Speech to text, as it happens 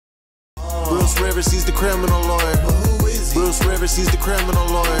Bruce Rivers, he's the criminal lawyer. But who is he? Bruce Rivers, he's the criminal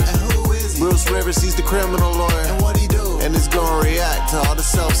lawyer. And who is he? Bruce Rivers, he's the criminal lawyer. And what he do? And it's gonna react to all the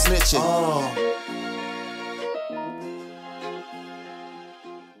self-snitching.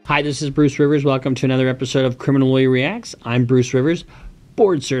 Hi, this is Bruce Rivers. Welcome to another episode of Criminal Lawyer Reacts. I'm Bruce Rivers,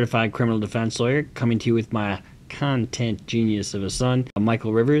 board-certified criminal defense lawyer, coming to you with my content genius of a son,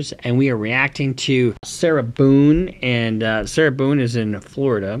 Michael Rivers, and we are reacting to Sarah Boone. And Sarah Boone is in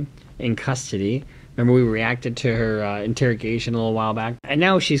Florida in custody. Remember, we reacted to her interrogation a little while back, and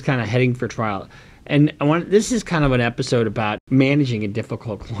now she's kind of heading for trial. And this is kind of an episode about managing a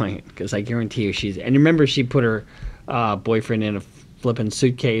difficult client, because I guarantee you and remember, she put her boyfriend in a flipping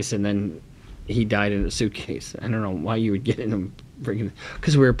suitcase, and then he died in a suitcase. I don't know why you would get in a freaking,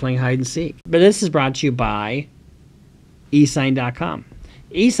 because we were playing hide and seek. But this is brought to you by eSign.com.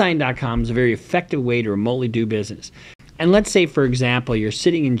 eSign.com is a very effective way to remotely do business. And let's say, for example, you're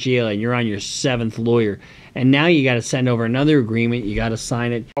sitting in jail and you're on your 7th lawyer, and now you got to send over another agreement, you got to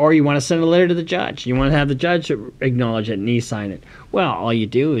sign it, or you want to send a letter to the judge. You want to have the judge acknowledge it and e-sign it. Well, all you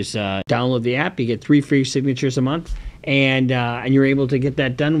do is download the app, you get 3 free signatures a month, and you're able to get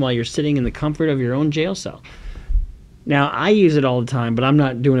that done while you're sitting in the comfort of your own jail cell. Now, I use it all the time, but I'm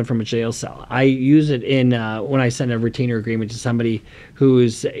not doing it from a jail cell. I use it in when I send a retainer agreement to somebody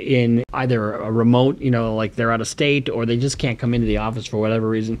who's in either a remote, like they're out of state, or they just can't come into the office for whatever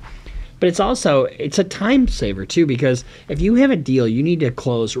reason. But it's a time saver too, because if you have a deal you need to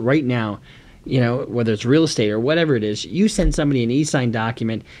close right now, whether it's real estate or whatever it is, you send somebody an e-sign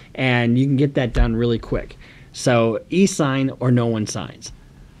document and you can get that done really quick. So e-sign or no one signs.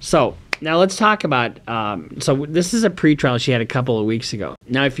 So now let's talk about, so this is a pretrial she had a couple of weeks ago.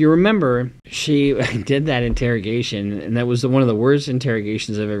 Now, if you remember, she did that interrogation, and that was one of the worst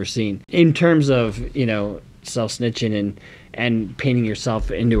interrogations I've ever seen in terms of, self-snitching and painting yourself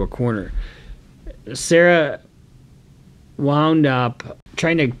into a corner. Sarah wound up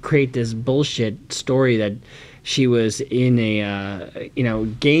trying to create this bullshit story that she was in a,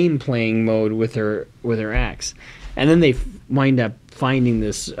 game playing mode with her ex. And then they wind up finding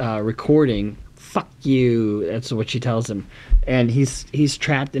this recording. Fuck you, that's what she tells him. And he's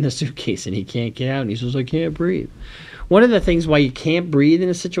trapped in a suitcase and he can't get out, and he says, I can't breathe. One of the things why you can't breathe in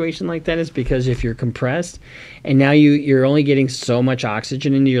a situation like that is because if you're compressed and now you're only getting so much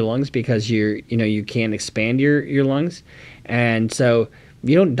oxygen into your lungs because you can't expand your lungs, and so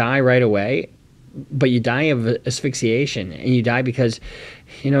you don't die right away, but you die of asphyxiation, and you die because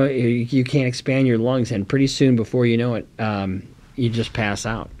you can't expand your lungs, and pretty soon, before you know it, you just pass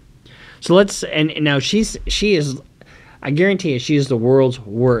out. So and now she is, I guarantee you, she is the world's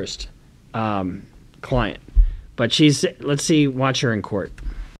worst client. But let's see, watch her in court.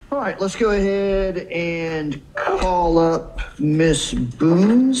 All right, let's go ahead and call up Miss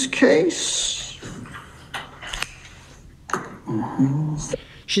Boone's case.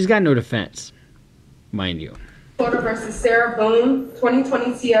 She's got no defense, mind you. Florida versus Sarah Boone, 2020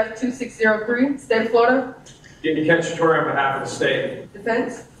 CF 2603, State of Florida. Deputy Cacciatore on behalf of the state.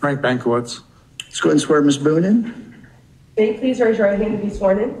 Defense. Frank Bankowitz. Let's go ahead and swear Miss Boone in. May you please raise your right hand to be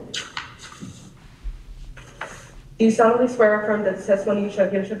sworn in. Do you solemnly swear or affirm that the testimony you shall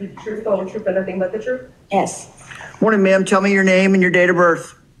give shall be the truth, the whole truth, and nothing but the truth? Yes. Morning, ma'am. Tell me your name and your date of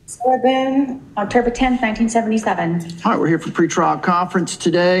birth. Sarah Boone, October 10th, 1977. All right, we're here for pre-trial conference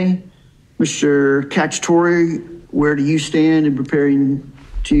today. Mr. Cacciatore, where do you stand in preparing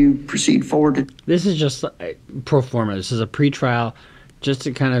to proceed forward? This is just pro forma. This is a pre-trial, just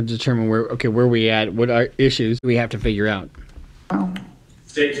to kind of determine where we at, what are issues we have to figure out. Wow.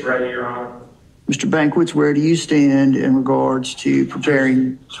 State's ready, Your Honor. Mr. Bankowitz, where do you stand in regards to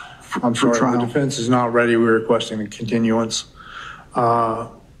preparing I'm for sorry, trial? the defense is not ready. We're requesting a continuance.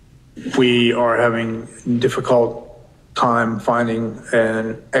 We are having difficult time finding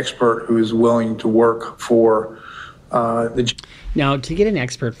an expert who is willing to work for the... Now, to get an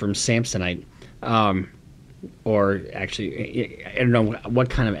expert from Samsonite, or actually, I don't know what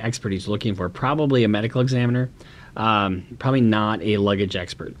kind of expert he's looking for. Probably a medical examiner. Probably not a luggage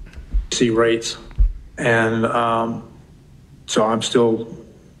expert. See rates, and so I'm still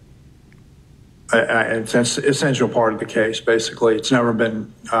it's an essential part of the case. Basically, it's never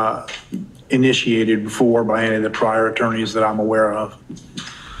been initiated before by any of the prior attorneys that I'm aware of.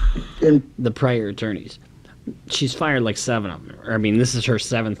 The prior attorneys, she's fired like 7 of them. I mean, this is her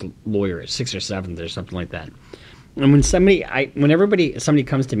 7th lawyer, 6th or 7th or something like that. And when somebody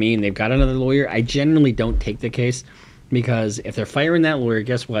comes to me and they've got another lawyer, I generally don't take the case. Because if they're firing that lawyer,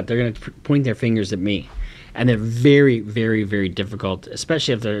 guess what? They're going to point their fingers at me. And they're very, very, very difficult,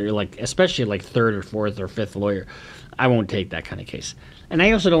 especially if they're like 3rd or 4th or 5th lawyer. I won't take that kind of case. And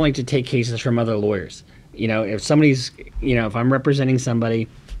I also don't like to take cases from other lawyers. You know, if somebody's, you know, if I'm representing somebody,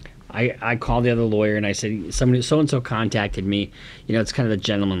 I call the other lawyer and I say, somebody, so-and-so contacted me. You know, it's kind of the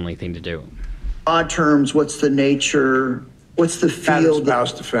gentlemanly thing to do. Odd terms, what's the nature, what's the Battered field?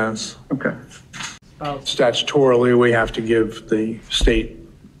 spouse defense. Okay. Statutorily, we have to give the state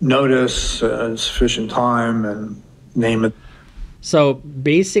notice, sufficient time, and name it. So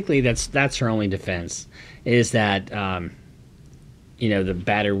basically, that's her only defense, is that, you know, the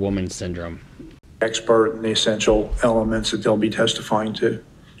battered woman syndrome. Expert in the essential elements that they'll be testifying to.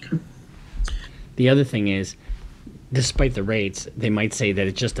 The other thing is, despite the rates, they might say that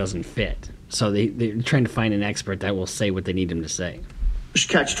it just doesn't fit. So they're trying to find an expert that will say what they need him to say. Mr.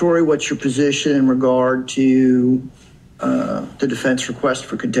 Cacciatore, what's your position in regard to the defense request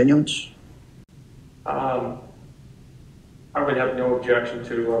for continuance? I would have no objection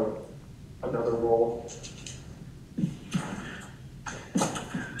to another role.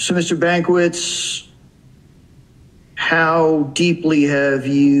 So, Mr. Bankwitz, how deeply have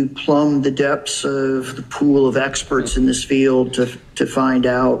you plumbed the depths of the pool of experts in this field to find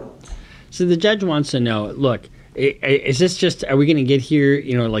out? So the judge wants to know, look, is this just, are we going to get here,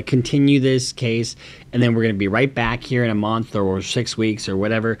 you know, like continue this case, and then we're going to be right back here in a month or 6 weeks or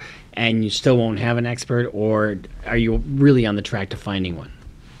whatever, and you still won't have an expert, or are you really on the track to finding one?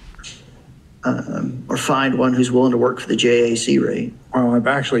 Or find one who's willing to work for the JAC rate? Well, I've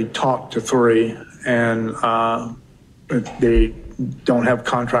actually talked to 3, and they don't have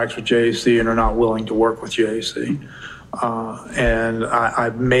contracts with JAC and are not willing to work with JAC. And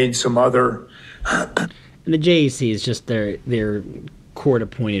I've made some other... And the JAC is just their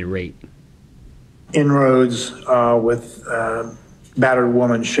court-appointed rate. inroads with battered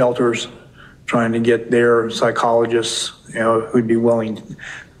women's shelters, trying to get their psychologists, you know, who'd be willing.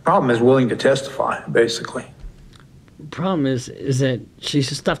 Problem is willing to testify, basically. Problem is that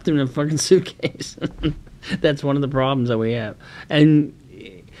she's stuffed in a fucking suitcase. That's one of the problems that we have, and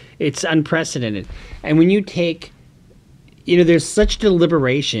it's unprecedented. And when you take, you know, there's such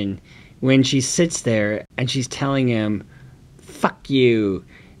deliberation when she sits there and she's telling him, "Fuck you,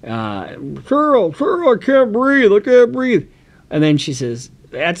 Cheryl, I can't breathe," and then she says,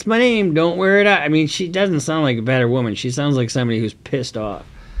 "That's my name, don't wear it out." I mean, she doesn't sound like a better woman. She sounds like somebody who's pissed off.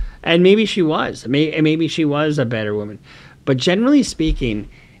 And maybe she was. Maybe she was a better woman. But generally speaking,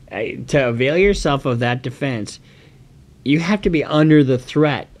 to avail yourself of that defense, you have to be under the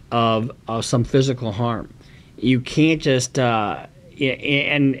threat of some physical harm. You can't just...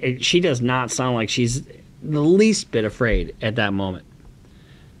 and she does not sound like she's the least bit afraid at that moment.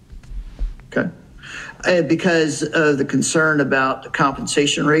 Okay. Because of the concern about the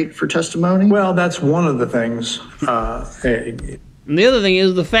compensation rate for testimony? Well, that's one of the things. And the other thing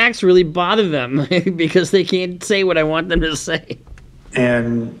is the facts really bother them because they can't say what I want them to say.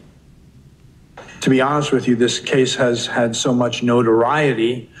 And to be honest with you, this case has had so much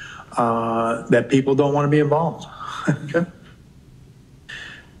notoriety that people don't want to be involved. Okay.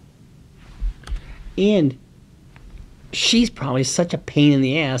 And she's probably such a pain in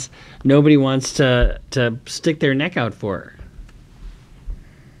the ass, nobody wants to stick their neck out for her.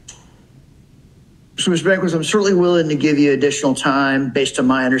 So, Mr. Banquist, I'm certainly willing to give you additional time based on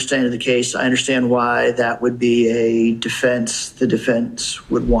my understanding of the case. I understand why that would be a defense the defense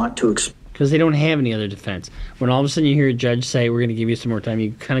would want to explain. Because they don't have any other defense. When all of a sudden you hear a judge say, "We're going to give you some more time,"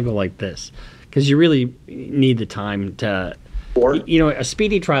 you kind of go like this. Because you really need the time to... You know, a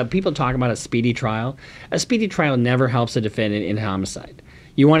speedy trial, people talk about a speedy trial. A speedy trial never helps a defendant in homicide.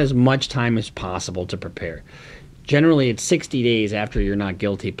 You want as much time as possible to prepare. Generally, it's 60 days after your not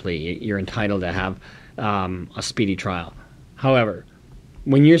guilty plea. You're entitled to have a speedy trial. However,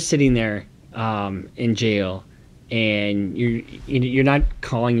 when you're sitting there in jail and you're not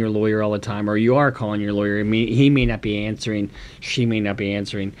calling your lawyer all the time, or you are calling your lawyer, I mean, he may not be answering, she may not be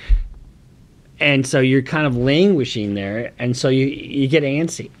answering, and so you're kind of languishing there, and so you get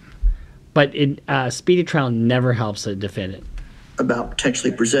antsy. But speedy trial never helps a defendant. About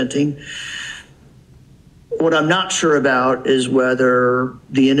potentially presenting. What I'm not sure about is whether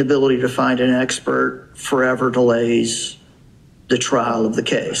the inability to find an expert forever delays the trial of the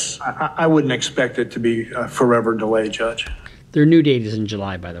case. I wouldn't expect it to be a forever delay, Judge. Their new date is in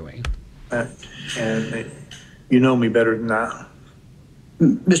July, by the way. And you know me better than that.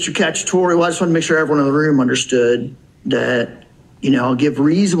 Mr. Cacciatore, well, I just want to make sure everyone in the room understood that, you know, I'll give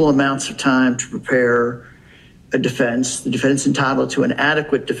reasonable amounts of time to prepare a defense. The defendant's entitled to an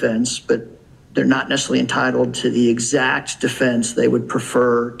adequate defense, but they're not necessarily entitled to the exact defense they would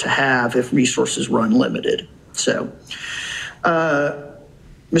prefer to have if resources run limited. So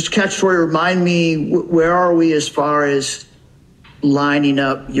Mr. Cacciatore, remind me, where are we as far as lining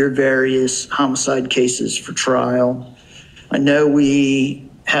up your various homicide cases for trial? I know we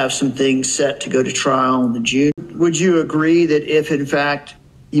have some things set to go to trial in the June. Would you agree that if, in fact,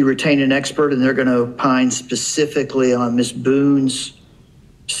 you retain an expert and they're going to opine specifically on Ms. Boone's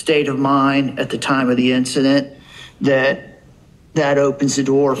state of mind at the time of the incident, that opens the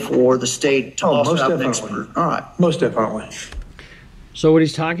door for the state to also have an expert? All right. Most definitely. So what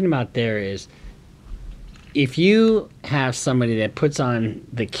he's talking about there is, if you have somebody that puts on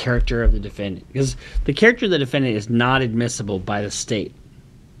the character of the defendant, because the character of the defendant is not admissible by the state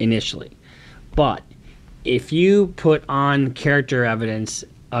initially, but if you put on character evidence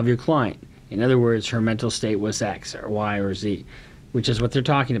of your client, in other words, her mental state was X or Y or Z, which is what they're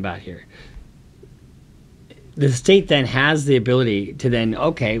talking about here, the state then has the ability to then,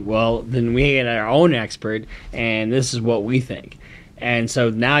 okay, well, then we get our own expert, and this is what we think. And so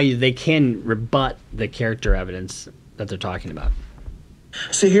now they can rebut the character evidence that they're talking about.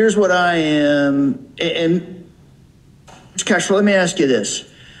 So here's what I am, and Mr. Castro, let me ask you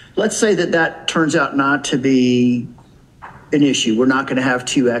this. Let's say that turns out not to be an issue. We're not going to have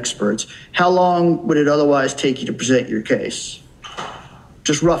two experts. How long would it otherwise take you to present your case?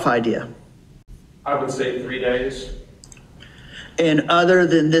 Just rough idea. I would say 3 days. And other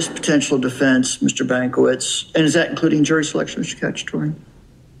than this potential defense, Mr. Bankowitz, and is that including jury selection, Mr. Cacciatore?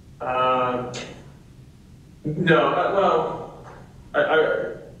 No,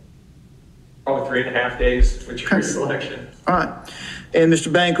 I probably 3.5 days with jury selection. All right. And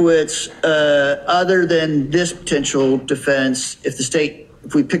Mr. Bankowitz, other than this potential defense,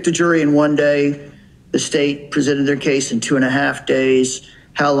 if we picked a jury in 1 day, the state presented their case in 2.5 days,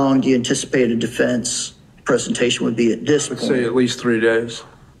 how long do you anticipate a defense presentation would be at this point? I'd say at least 3 days.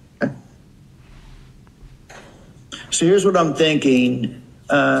 Okay. So here's what I'm thinking.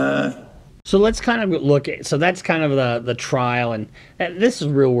 So let's kind of look at, so that's kind of the trial, and this is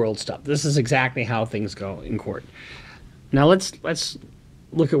real world stuff. This is exactly how things go in court. Now let's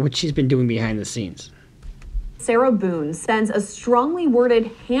look at what she's been doing behind the scenes. Sarah Boone sends a strongly worded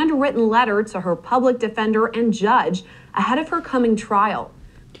handwritten letter to her public defender and judge ahead of her coming trial.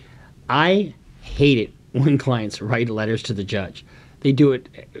 I hate it when clients write letters to the judge. They do it,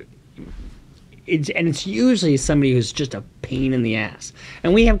 it's usually somebody who's just a pain in the ass.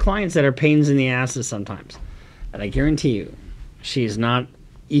 And we have clients that are pains in the asses sometimes. And I guarantee you, she is not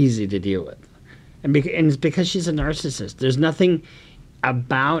easy to deal with. And it's because she's a narcissist. There's nothing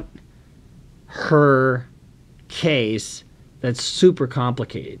about her case that's super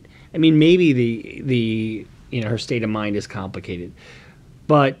complicated. I mean, maybe the her state of mind is complicated,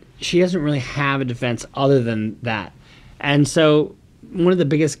 but she doesn't really have a defense other than that. And so one of the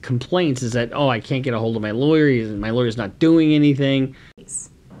biggest complaints is that, I can't get a hold of my lawyer. My lawyer's not doing anything.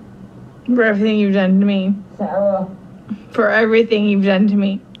 For everything you've done to me. Sarah. For everything you've done to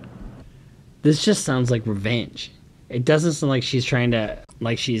me. This just sounds like revenge. It doesn't sound like she's trying to,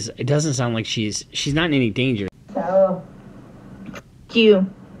 it doesn't sound like she's not in any danger. Sarah. You.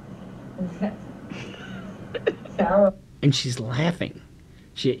 Sarah. And she's laughing.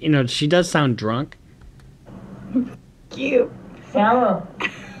 She does sound drunk. You. Sarah.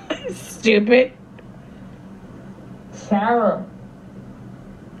 Stupid. Sarah.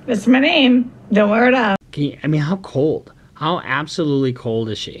 That's my name. Don't wear it out. How cold? How absolutely cold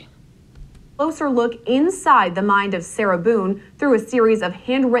is she? Closer look inside the mind of Sarah Boone through a series of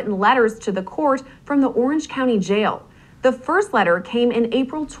handwritten letters to the court from the Orange County Jail. The first letter came in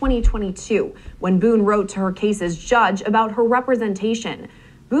April 2022 when Boone wrote to her case's judge about her representation.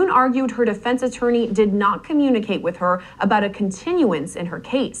 Boone argued her defense attorney did not communicate with her about a continuance in her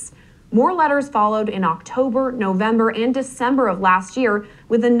case. More letters followed in October, November, and December of last year,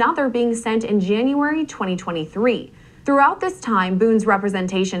 with another being sent in January 2023. Throughout this time, Boone's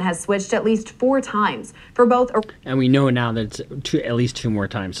representation has switched at least 4 times for both. And we know now that it's at least 2 more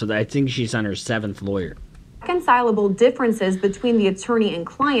times, so I think she's on her 7th lawyer. Reconcilable differences between the attorney and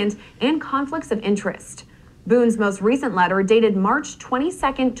client and conflicts of interest. Boone's most recent letter, dated March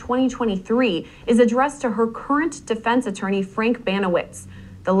 22, 2023, is addressed to her current defense attorney, Frank Banowitz.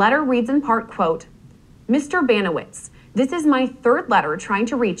 The letter reads in part, quote, "Mr. Banowitz, this is my 3rd letter trying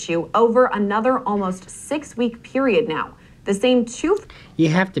to reach you over another almost 6-week period now. The same 2. You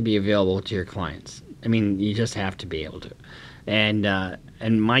have to be available to your clients. You just have to be able to.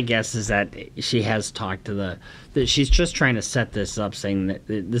 And my guess is that she has talked to that she's just trying to set this up, saying that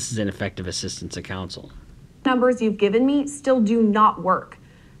this is ineffective assistance of counsel. Numbers you've given me still do not work.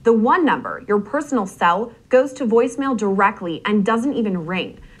 The one number, your personal cell, goes to voicemail directly and doesn't even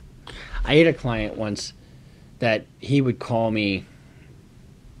ring." I had a client once that he would call me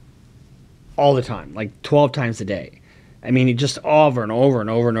all the time, like 12 times a day. I mean, just over and over and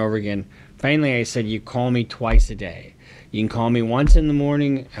over and over again. Finally, I said, you call me twice a day. You can call me once in the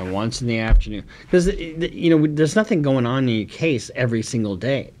morning and once in the afternoon. Because, there's nothing going on in your case every single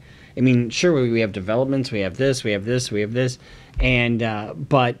day. I mean, sure, we have developments, we have this, we have this, we have this. And,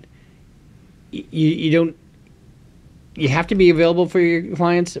 but you don't, you have to be available for your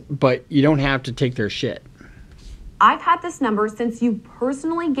clients, but you don't have to take their shit. I've had this number since you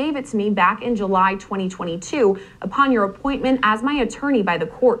personally gave it to me back in July 2022 upon your appointment as my attorney by the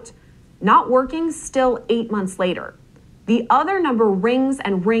court. Not working still 8 months later. The other number rings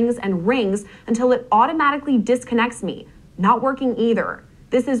and rings and rings until it automatically disconnects me. Not working either.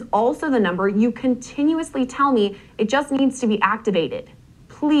 This is also the number you continuously tell me it just needs to be activated.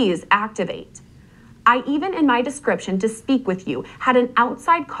 Please activate. I even in my description to speak with you had an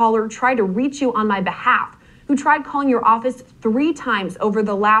outside caller try to reach you on my behalf who tried calling your office 3 times over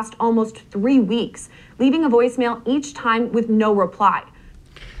the last almost 3 weeks, leaving a voicemail each time with no reply.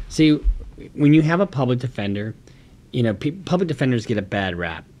 See, when you have a public defender, public defenders get a bad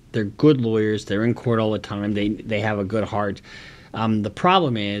rap. They're good lawyers. They're in court all the time. They have a good heart. The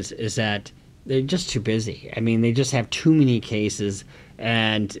problem is that they're just too busy. I mean, they just have too many cases,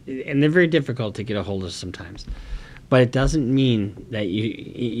 and they're very difficult to get a hold of sometimes. But it doesn't mean that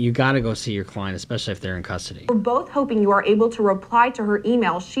you got to go see your client, especially if they're in custody. We're both hoping you are able to reply to her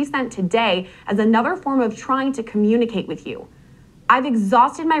email she sent today as another form of trying to communicate with you. I've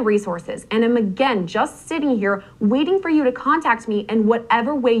exhausted my resources and am again just sitting here waiting for you to contact me in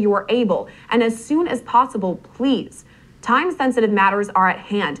whatever way you are able, and as soon as possible, please. Time-sensitive matters are at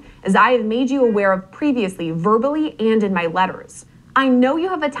hand, as I have made you aware of previously, verbally and in my letters. I know you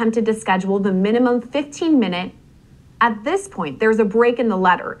have attempted to schedule the minimum 15-minute. At this point, there's a break in the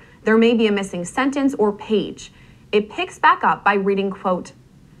letter. There may be a missing sentence or page. It picks back up by reading, quote,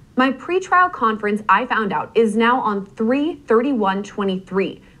 "My pretrial conference, I found out, is now on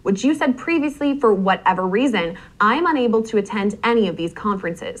 3/31/23, which you said previously for whatever reason, I am unable to attend any of these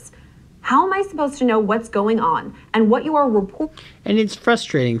conferences. How am I supposed to know what's going on and what you are reporting?" And it's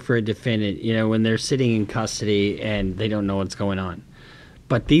frustrating for a defendant, when they're sitting in custody and they don't know what's going on.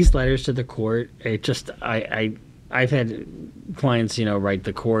 But these letters to the court, I've had clients, write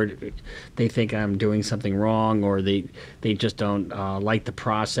the court. They think I'm doing something wrong, or they just don't like the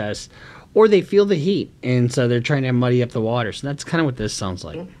process, or they feel the heat, and so they're trying to muddy up the water. So that's kind of what this sounds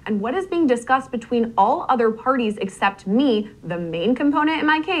like. And what is being discussed between all other parties except me, the main component in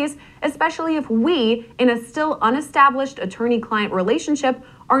my case, especially if we, in a still unestablished attorney-client relationship,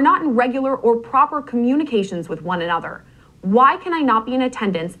 are not in regular or proper communications with one another. Why can I not be in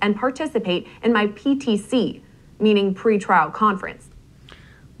attendance and participate in my PTC? Meaning pretrial conference.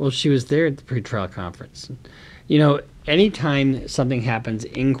 Well, she was there at the pretrial conference. Anytime something happens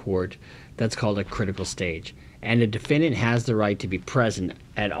in court, that's called a critical stage. And a defendant has the right to be present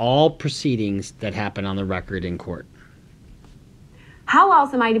at all proceedings that happen on the record in court. How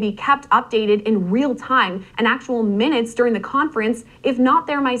else am I to be kept updated in real time and actual minutes during the conference if not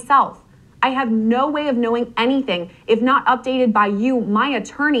there myself? I have no way of knowing anything if not updated by you, my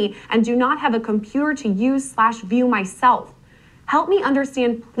attorney, and do not have a computer to use/view myself. Help me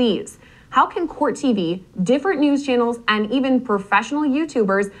understand, please. How can Court TV, different news channels, and even professional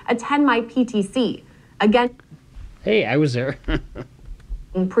YouTubers attend my PTC? Again, hey, I was there.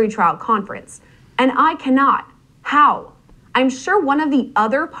 in pretrial conference. And I cannot. How? I'm sure one of the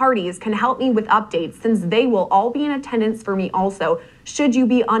other parties can help me with updates since they will all be in attendance for me also, should you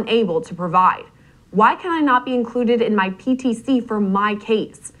be unable to provide. Why can I not be included in my PTC for my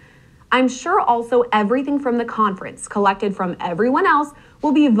case? I'm sure also everything from the conference collected from everyone else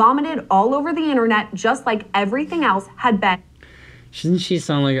will be vomited all over the internet just like everything else had been. Shouldn't she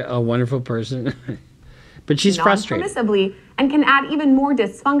sound like a wonderful person? But she's frustrated. Non-permissibly, and can add even more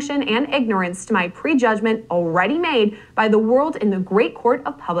dysfunction and ignorance to my prejudgment already made by the world in the great court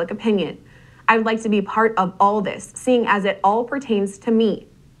of public opinion. I would like to be part of all this, seeing as it all pertains to me.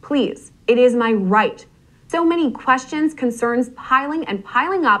 Please, it is my right. So many questions, concerns piling and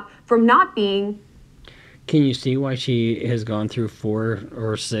piling up from not being. Can you see why she has gone through 4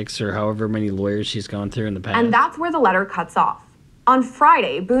 or 6 or however many lawyers she's gone through in the past? And that's where the letter cuts off. On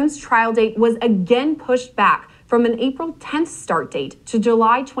Friday, Boone's trial date was again pushed back from an April 10th start date to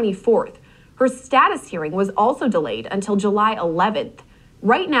July 24th. Her status hearing was also delayed until July 11th.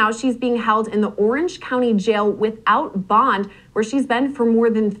 Right now, she's being held in the Orange County Jail without bond, where she's been for more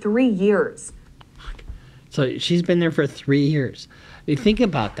than 3 years. So she's been there for 3 years. You think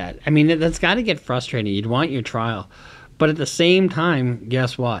about that. I mean, that's got to get frustrating. You'd want your trial. But at the same time,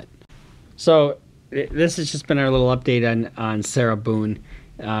 guess what? So this has just been our little update on Sarah Boone.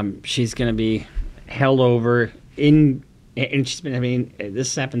 she's going to be held over and she's been, I mean,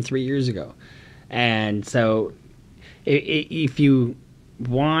 this happened 3 years ago. And so if you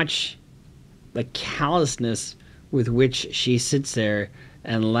watch the callousness with which she sits there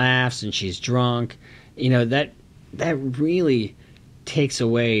and laughs and she's drunk, you know, that really takes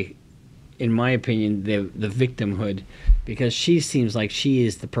away, in my opinion, the victimhood, because she seems like she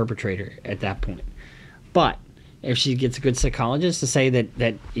is the perpetrator at that point. But if she gets a good psychologist to say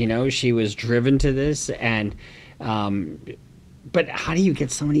that you know, she was driven to this, and but how do you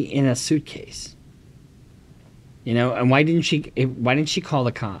get somebody in a suitcase? You know, and why didn't she call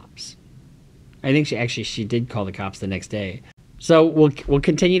the cops? I think she did call the cops the next day. So we'll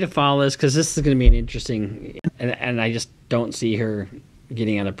continue to follow this, because this is going to be an interesting, and I just don't see her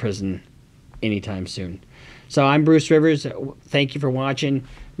getting out of prison anytime soon. So I'm Bruce Rivers. Thank you for watching.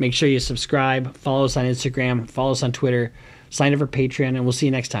 Make sure you subscribe, follow us on Instagram, follow us on Twitter, sign up for Patreon, and we'll see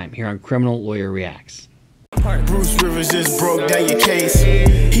you next time here on Criminal Lawyer Reacts. Bruce Rivers just broke down your case.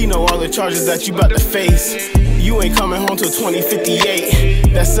 He know all the charges that you about to face. You ain't coming home till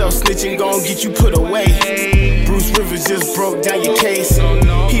 2058. That self-snitching gon' get you put away. Bruce Rivers just broke down your case.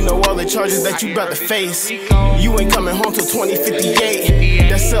 He know all the charges that you about to face. You ain't coming home till 2058.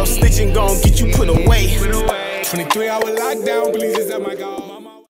 That self-snitching gon' get you put away. 23-hour lockdown, please, is that my God?